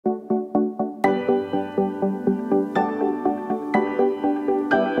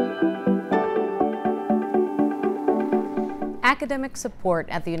Academic support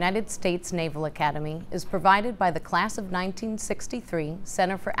at the United States Naval Academy is provided by the Class of 1963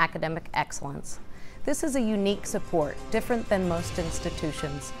 Center for Academic Excellence. This is a unique support, different than most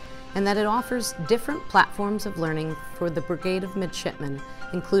institutions, in that it offers different platforms of learning for the Brigade of Midshipmen,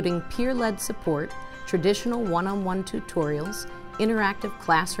 including peer-led support, traditional one-on-one tutorials, interactive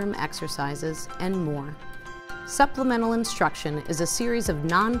classroom exercises, and more. Supplemental instruction is a series of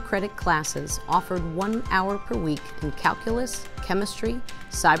non-credit classes offered 1 hour per week in calculus, chemistry,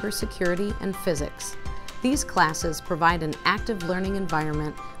 cybersecurity, and physics. These classes provide an active learning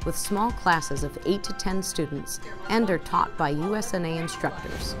environment with small classes of 8 to 10 students and are taught by USNA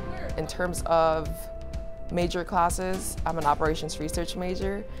instructors. In terms of major classes, I'm an operations research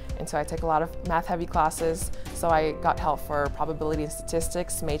major, and so I take a lot of math-heavy classes. So I got help for probability and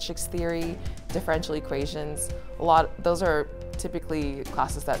statistics, matrix theory, differential equations. Those are typically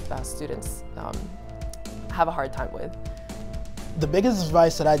classes that students have a hard time with. The biggest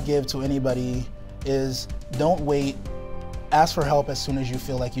advice that I'd give to anybody is don't wait. Ask for help as soon as you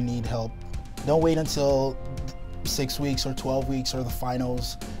feel like you need help. Don't wait until 6 weeks or 12 weeks or the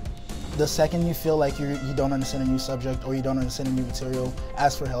finals. The second you feel like you don't understand a new subject or you don't understand a new material,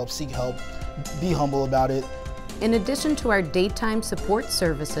 ask for help, seek help, be humble about it. In addition to our daytime support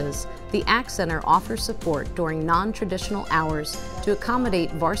services, the ACT Center offers support during non-traditional hours to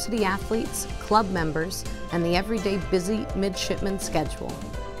accommodate varsity athletes, club members, and the everyday busy midshipman schedule.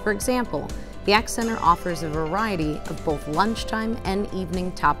 For example, the ACT Center offers a variety of both lunchtime and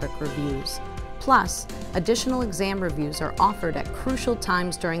evening topic reviews. Plus, additional exam reviews are offered at crucial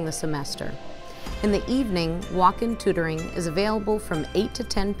times during the semester. In the evening, walk-in tutoring is available from 8 to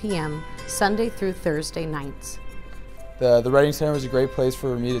 10 p.m. Sunday through Thursday nights. The Writing Center was a great place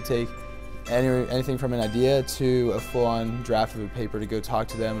for me to take anything from an idea to a full-on draft of a paper to go talk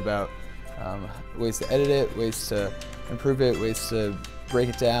to them about ways to edit it, ways to improve it, ways to break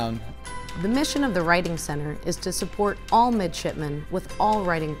it down. The mission of the Writing Center is to support all midshipmen with all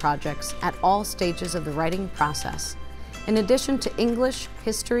writing projects at all stages of the writing process. In addition to English,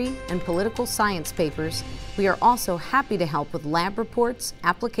 history, and political science papers, we are also happy to help with lab reports,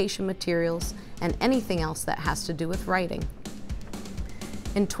 application materials, and anything else that has to do with writing.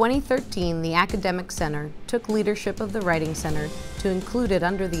 In 2013, the Academic Center took leadership of the Writing Center to include it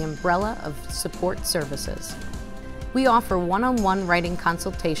under the umbrella of support services. We offer one-on-one writing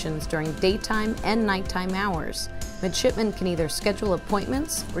consultations during daytime and nighttime hours. Midshipmen can either schedule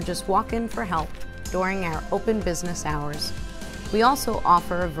appointments or just walk in for help during our open business hours. We also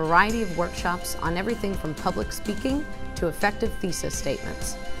offer a variety of workshops on everything from public speaking to effective thesis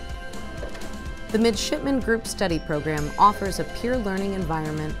statements. The Midshipman Group Study Program offers a peer learning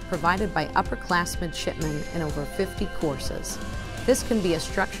environment provided by upper-class midshipmen in over 50 courses. This can be a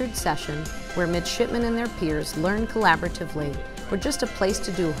structured session where midshipmen and their peers learn collaboratively, or just a place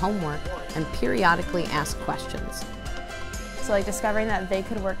to do homework and periodically ask questions. So discovering that they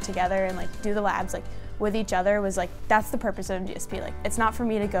could work together and do the labs with each other was that's the purpose of GSP. It's not for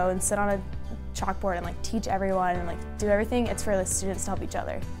me to go and sit on a chalkboard and teach everyone and do everything. It's for the students to help each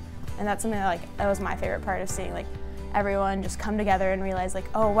other. And that's something that was my favorite part of seeing everyone just come together and realize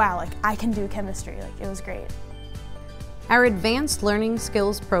oh wow, I can do chemistry. It was great. Our Advanced Learning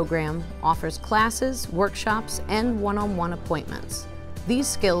Skills program offers classes, workshops, and one-on-one appointments. These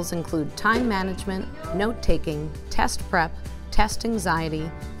skills include time management, note-taking, test prep, test anxiety,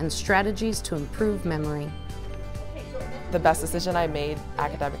 and strategies to improve memory. The best decision I made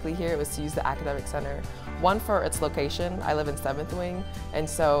academically here was to use the Academic Center. One, for its location. I live in 7th Wing, and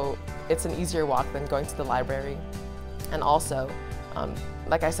so it's an easier walk than going to the library. And also,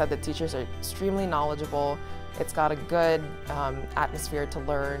 like I said, the teachers are extremely knowledgeable. It's got a good atmosphere to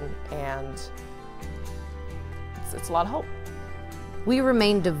learn, and it's a lot of help. We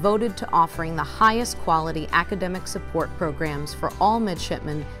remain devoted to offering the highest quality academic support programs for all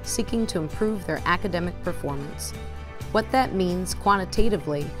midshipmen seeking to improve their academic performance. What that means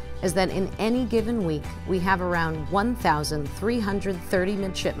quantitatively is that in any given week, we have around 1,330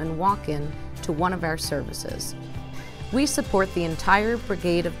 midshipmen walk in to one of our services. We support the entire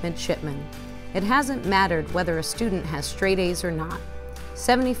Brigade of Midshipmen. It hasn't mattered whether a student has straight A's or not.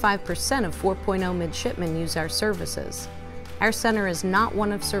 75% of 4.0 midshipmen use our services. Our center is not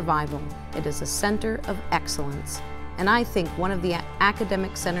one of survival, it is a center of excellence. And I think one of the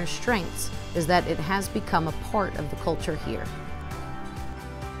Academic Center's strengths is that it has become a part of the culture here.